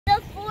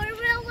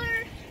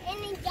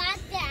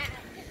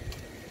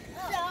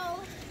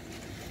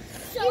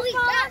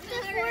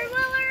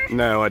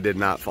No, I did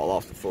not fall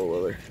off the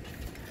four-wheeler.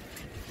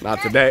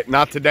 Not today.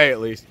 Not today, at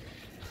least.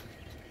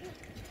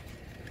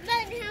 But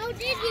how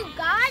did you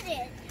got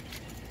it?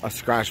 I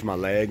scratched my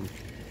leg.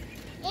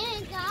 And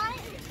you got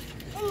it?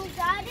 And you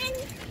got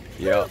it?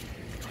 Yep.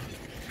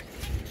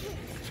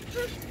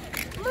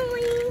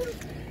 Boing,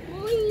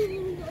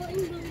 boing,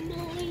 boing,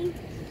 boing.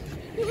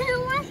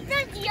 Who wants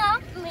to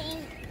jump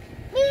me?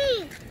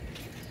 Me.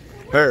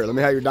 Here, let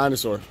me have your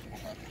dinosaur.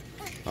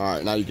 All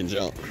right, now you can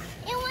jump.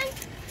 Who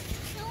wants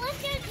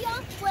to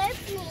jump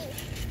with me?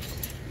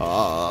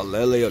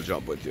 Lily will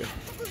jump with you.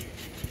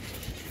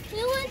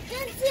 Who wants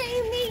to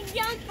see me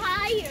jump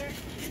higher?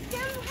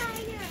 Jump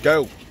higher.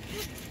 Go.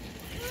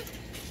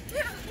 Who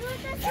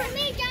wants to see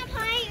me jump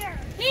higher?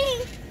 Me.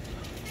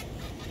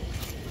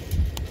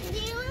 Do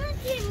you want to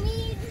see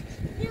me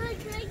do a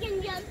trick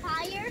and jump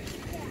higher?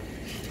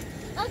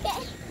 Yeah. Okay.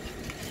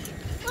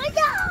 Let's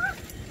go.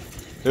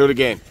 Do it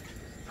again.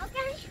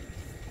 Okay.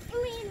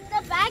 You mean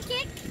the back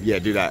kick? Yeah,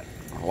 do that.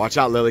 Watch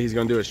out, Lily. He's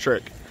gonna do his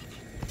trick.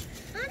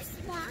 I'm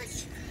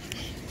squash.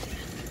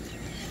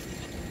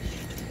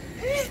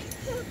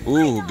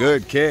 Ooh,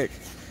 good kick.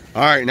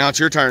 All right, now it's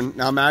your turn.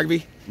 Now,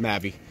 Maverick,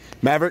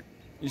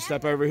 you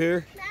step over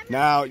here.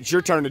 Now it's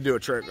your turn to do a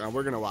trick. Now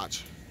we're gonna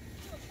watch.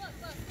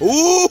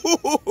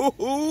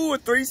 Ooh, a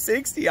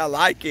 360. I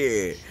like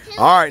it.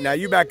 All right, now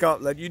you back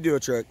up. Let you do a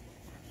trick.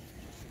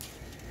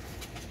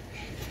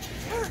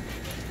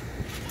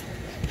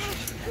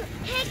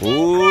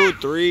 Ooh,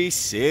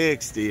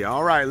 360.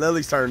 All right,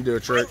 Lily's turn to do a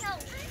trick.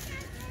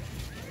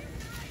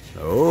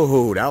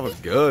 Oh, that was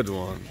a good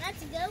one.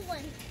 That's a good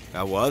one.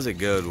 That was a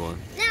good one.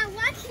 Now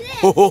watch this.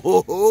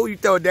 Oh, you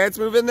throw a dance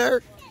move in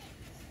there?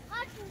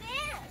 Watch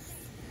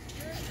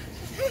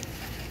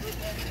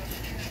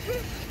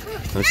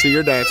this. Let's see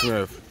your dance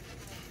move.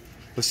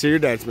 Let's see your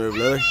dance move,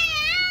 Lily.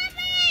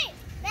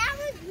 That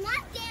was my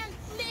dance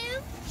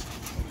move.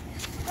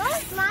 That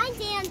was my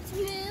dance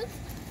move.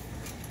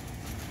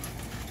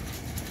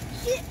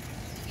 Hey,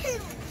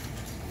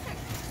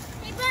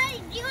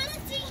 buddy, do you want to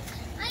see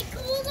my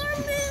cooler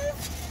move?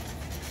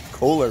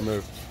 Cooler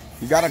move.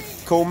 You got a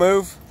cool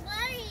move?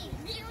 Buddy,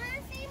 do you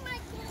want to see my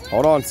cooler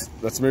Hold on. move?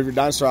 Let's move your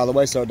dinosaur out of the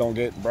way so it don't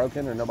get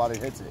broken or nobody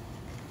hits it.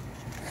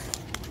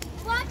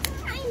 Watch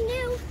my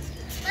new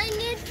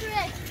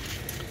trick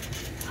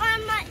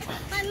on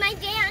my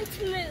dance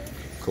move.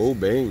 Cool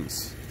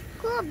beans.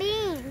 Cool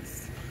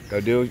beans. Go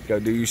do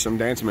you some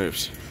dance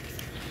moves.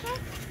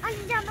 On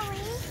the jumbling.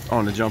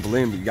 On the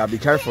jumpaline, but you gotta be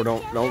careful.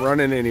 Don't run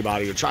into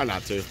anybody or try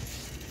not to.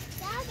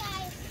 That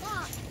guy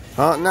stopped.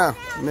 Huh? No.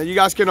 No, you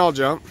guys can all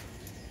jump.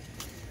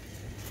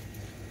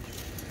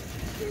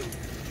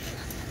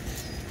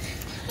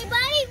 Hey,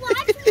 buddy,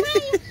 watch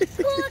my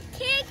cool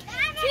kick to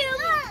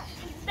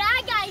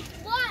bad guys.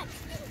 Watch.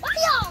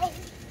 Yo!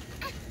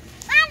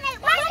 Buddy,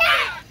 what's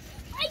that?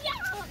 Yo!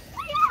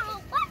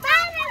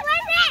 Buddy,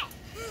 what's that?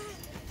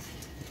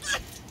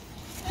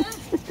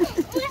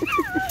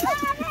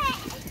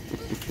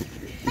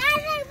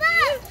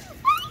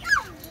 Buddy,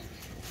 look!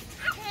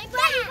 Hey,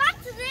 buddy,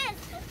 watch this.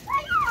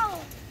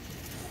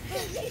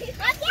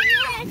 Watch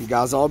this. You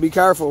guys all be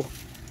careful.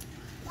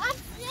 Watch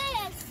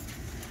this.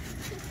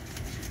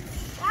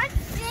 Watch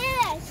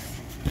this.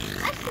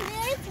 Watch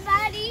this,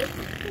 buddy.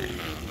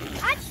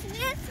 Watch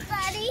this,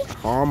 buddy.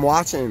 Oh, I'm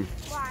watching.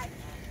 Watch.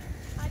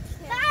 Watch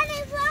this. Buddy,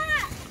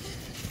 look.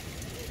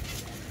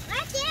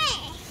 Watch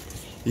it.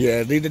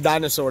 Yeah, leave the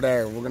dinosaur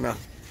there. We're gonna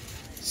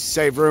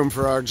save room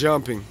for our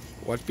jumping.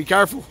 Watch, be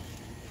careful.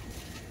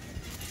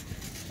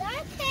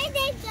 Don't say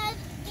they just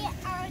get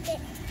out of it.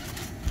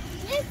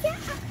 You get out.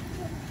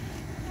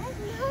 There's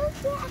no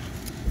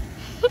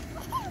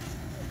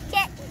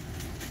get.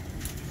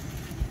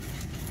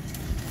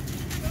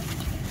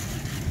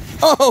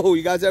 Oh,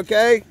 you guys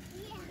okay?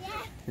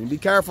 Yeah. And be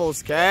careful,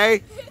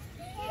 okay?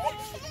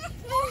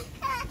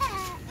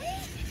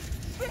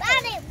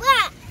 Buddy,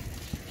 look.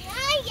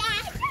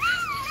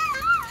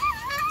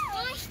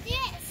 Watch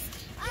this.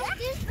 Watch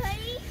this,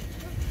 buddy.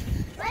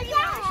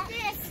 Watch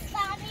this,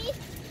 buddy.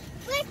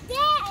 Look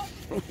that.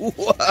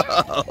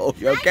 Whoa,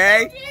 you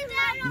okay?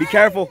 Be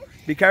careful.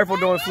 Be careful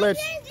doing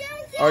flips.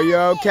 Are you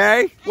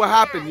okay? What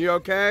happened? You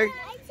okay?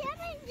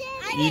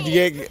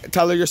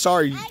 Tell her you're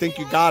sorry. You think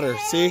you got her.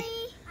 See?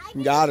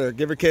 You got her.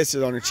 Give her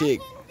kisses on her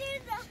cheek.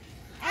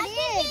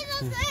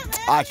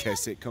 I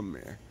kiss it. Come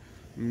here.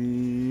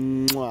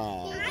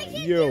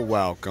 Mwah. You're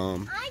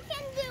welcome. I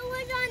can do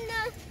it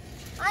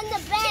on the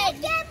bed.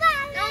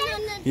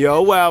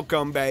 You're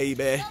welcome,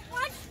 baby.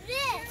 Watch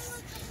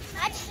this.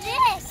 Watch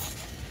this.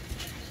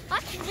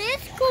 Watch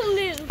this cool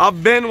move.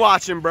 I've been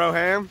watching,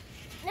 Broham.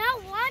 Now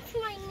watch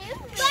my new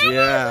move.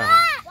 Yeah.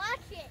 Watch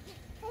it.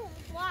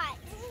 Watch.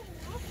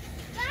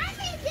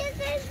 Daddy, this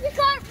is the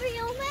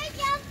cartwheel. Make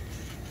up.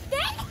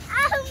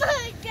 Oh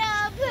my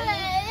God,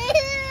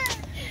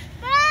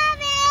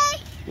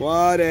 Mommy.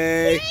 What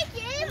a.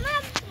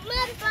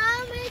 My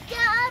mommy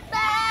got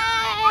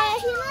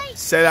back.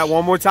 Say that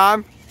one more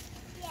time.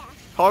 Yeah.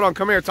 Hold on.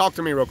 Come here. Talk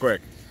to me real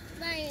quick.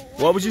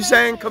 What was you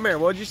saying? Come here.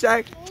 What did you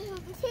say?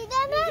 She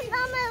doesn't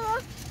know my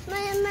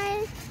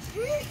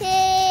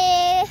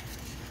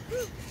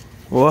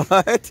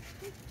What?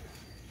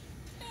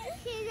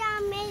 She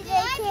made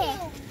a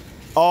kick.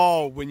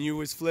 Oh, when you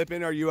was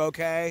flipping, are you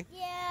okay?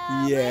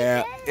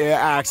 Yeah. Yeah,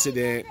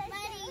 accident.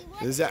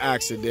 This is an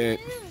accident.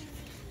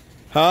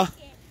 Huh?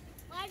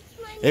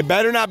 It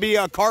better not be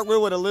a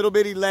cartwheel with a little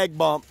bitty leg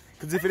bump,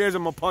 because if it is,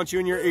 I'm going to punch you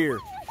in your ear.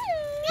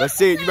 Let's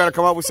see it. You better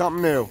come up with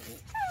something new.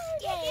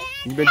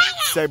 You've been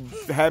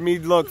had me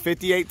look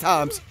 58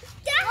 times.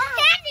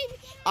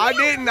 I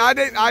didn't. I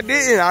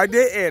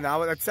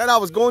said I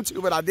was going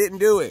to, but I didn't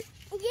do it.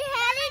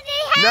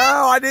 No,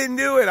 I didn't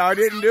do it. I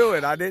didn't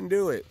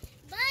do it.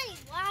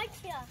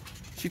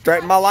 She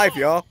threatened my life,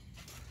 y'all.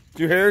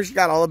 Did you hear her? She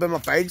got all up in my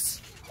face.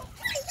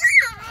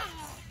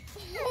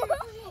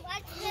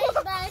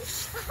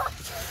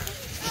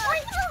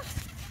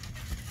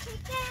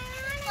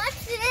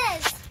 Watch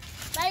this,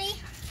 buddy.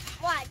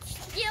 Watch.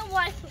 You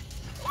watch.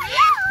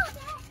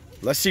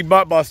 Let's see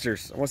butt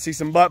busters. I want to see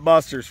some butt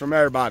busters from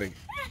everybody.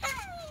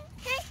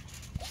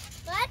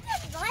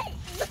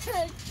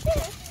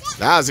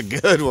 That was a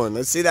good one.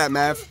 Let's see that,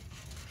 Mav.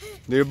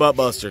 Do your butt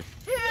buster.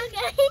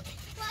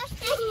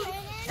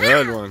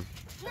 Good one.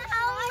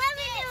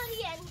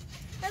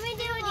 Let me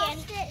do it again.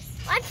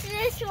 Watch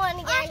this one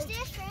again. Watch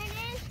this,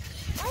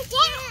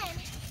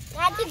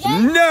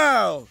 Brandon.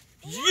 No!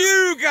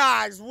 You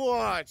guys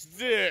watch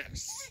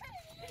this.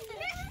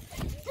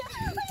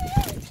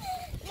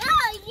 No,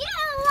 you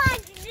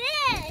watch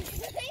this.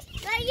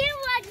 No, you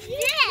watch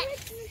this.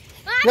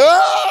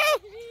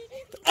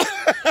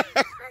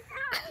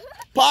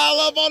 Pile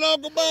up on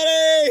Uncle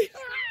Buddy.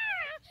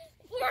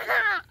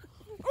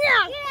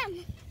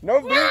 No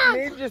beating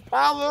me, just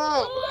pile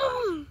up.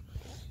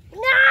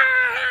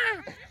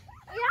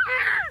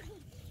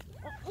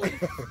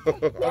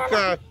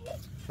 Okay.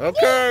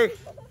 Okay.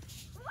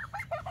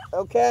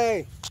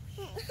 Okay.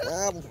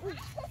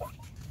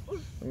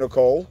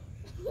 Nicole,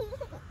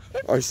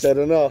 I said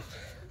enough.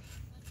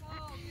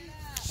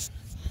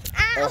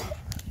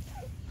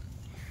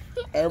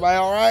 Everybody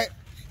all right?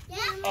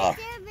 Yeah.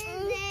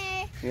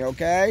 You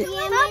okay?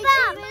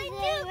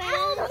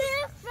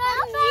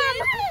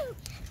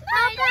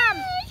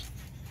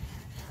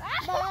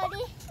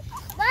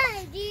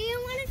 Buddy, do you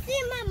want to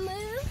see my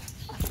move?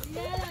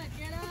 Yeah,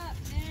 get up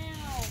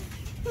now.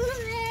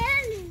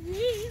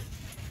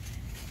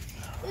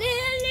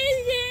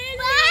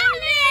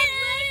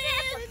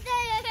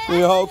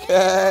 You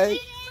okay?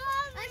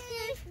 Watch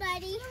this,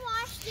 buddy.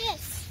 Watch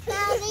this.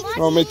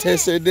 Want me to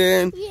test it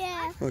then?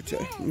 Yeah.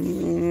 Okay.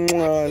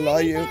 I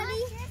love you.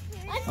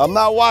 I'm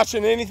not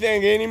watching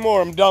anything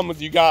anymore. I'm done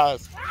with you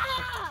guys. I'm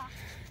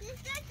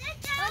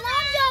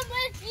done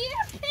with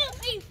your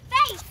poopy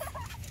face.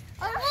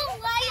 I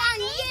won't lay on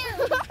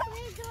you.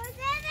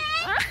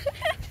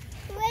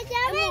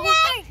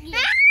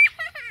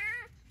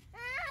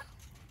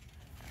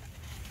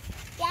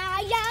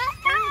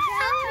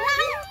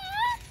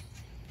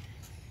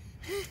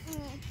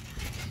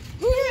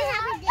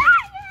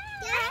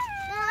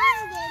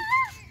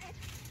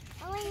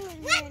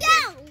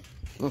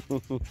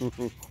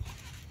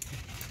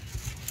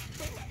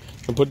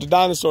 And put the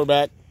dinosaur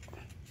back.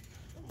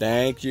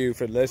 Thank you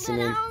for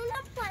listening.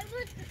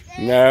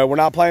 No, we're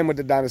not playing with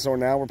the dinosaur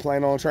now. We're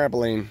playing on a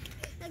trampoline.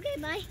 Okay,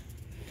 bye.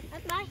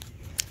 Bye.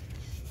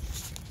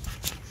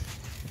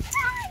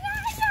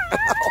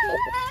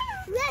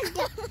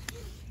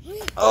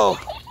 Oh,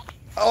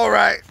 all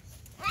right.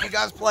 You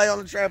guys play on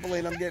the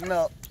trampoline. I'm getting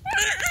up.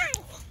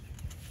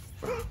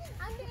 I'm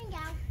getting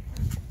down.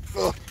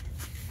 Ugh.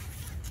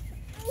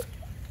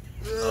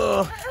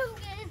 Ugh.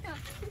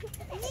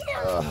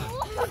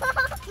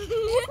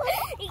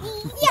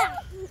 Yeah.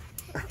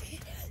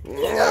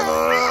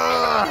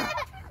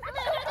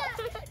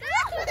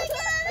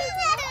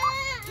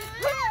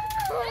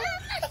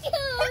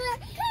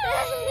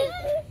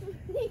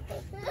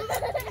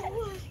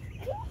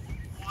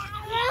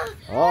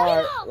 All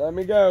right, let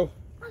me go.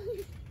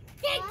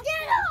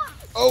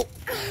 Oh,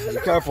 be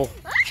careful.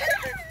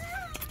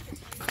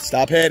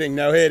 Stop hitting,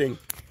 no hitting.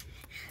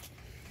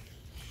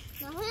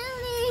 No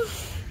hitting.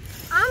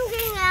 I'm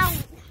getting out.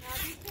 Now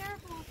be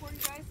careful before you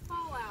guys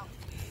fall out.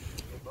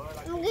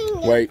 I'm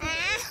getting Wait.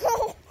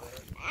 out.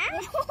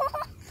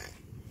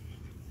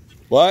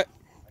 What?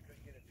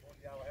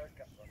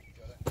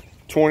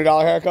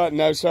 $20 haircut?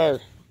 No, sir.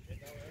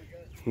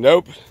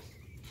 Nope.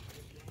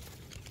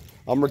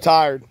 I'm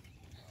retired.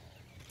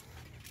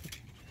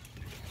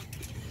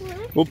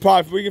 We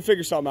can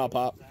figure something out,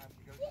 Pop.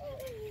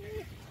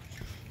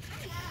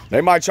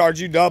 They might charge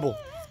you double.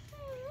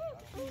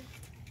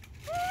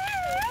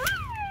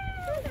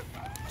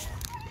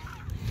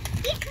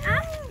 Get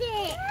out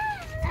there.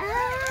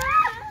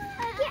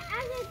 Get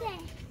out of there.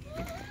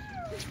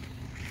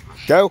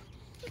 Go.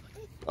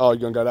 Oh, you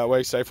gonna go that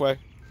way, safe way?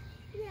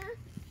 Yeah.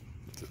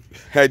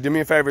 Hey, do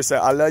me a favor. Say,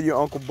 I love you,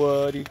 Uncle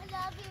Buddy. I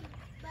love you,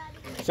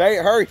 buddy. Say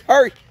it. Hurry,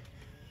 hurry,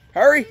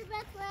 hurry. Your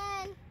best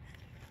friend.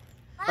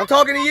 I'm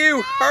talking to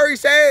you. Hurry,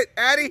 say it,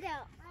 Addie.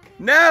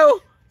 No.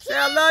 Say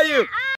I love you.